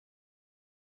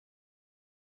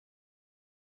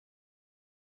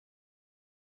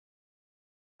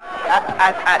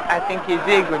I think you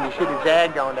zig when you should have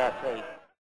zagged on that place.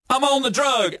 I'm on the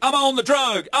drug, I'm on the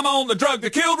drug, I'm on the drug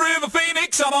that killed River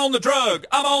Phoenix. I'm on the drug,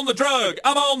 I'm on the drug,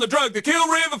 I'm on the drug that killed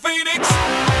River Phoenix.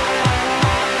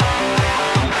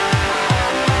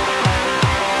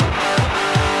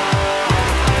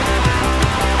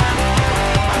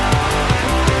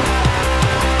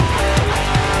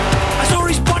 I saw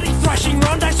his body thrashing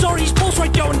round, I saw his pulse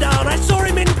rate going down, I saw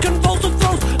him in convulsive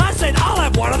throes. I said, I'll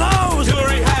have one of those.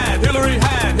 Hillary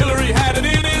had it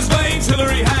in his veins.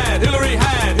 Hillary had it in his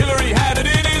veins. Hillary had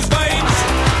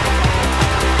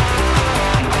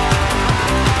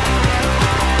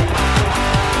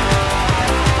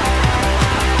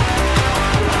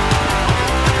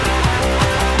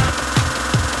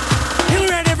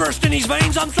Everest in his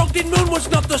veins, unstruck in moon was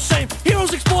not the same.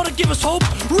 Heroes explore to give us hope,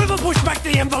 River pushed back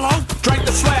the envelope. Drank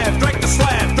the slab, drank the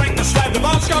slab, drank the slab, the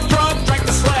bombs got drunk. Drank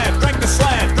the slab, drank the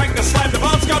slab, drank the slab, the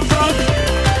bombs got drunk.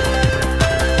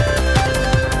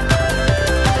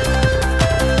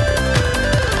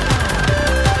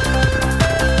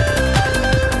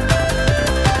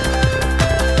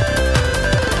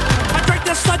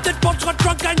 Got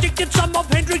drunk, I injected some of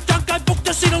Hendrix junk. I booked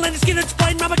a seat and skin and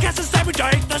explained Mama Cass's sandwich,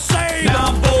 I ate the same. Now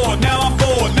I'm bored, now I'm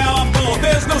bored, now I'm bored.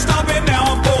 There's no stopping, now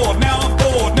I'm bored, now I'm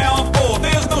bored, now I'm bored.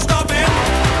 There's no stopping.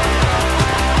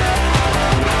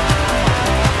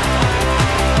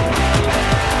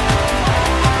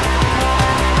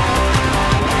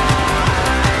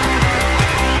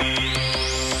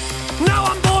 Now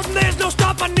I'm bored and there's no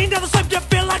stopping. Into the sleep to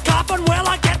feel like copping. Well,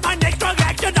 I get my next drug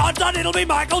action. Odds on it'll be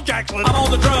Michael Jackson. I'm on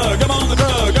the drug, I'm on the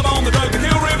drug, I'm on the drug to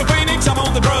kill River Phoenix. I'm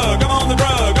on the drug, I'm on the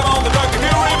drug, I'm on the drug to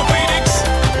kill River Phoenix. I'm on the drug, I'm on the drug, I'm on the drug, I'm on the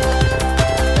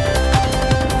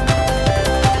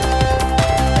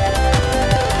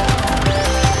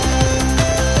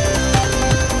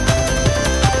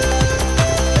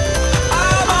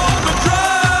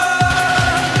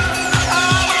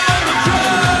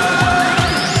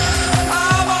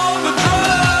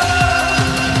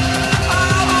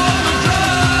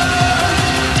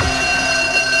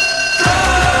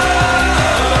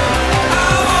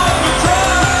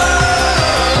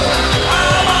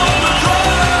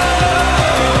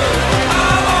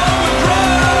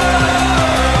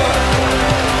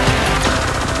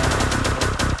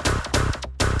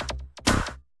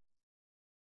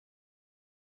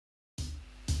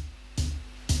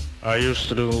I used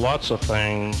to do lots of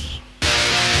things.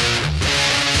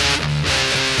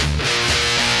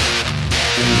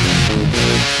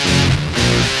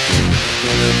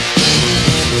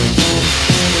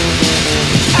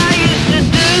 I used to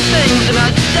do things and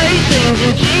I'd say things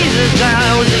and Jesus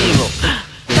I was evil.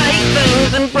 Take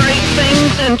things and break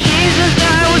things and Jesus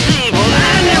I was evil.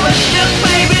 I never shook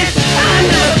babies, I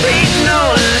never beat no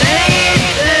ladies.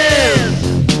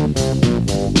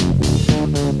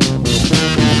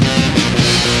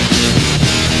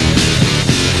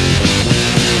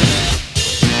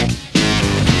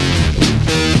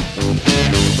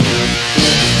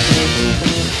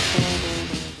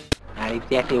 Not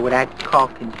exactly what I'd call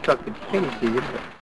constructive criticism, but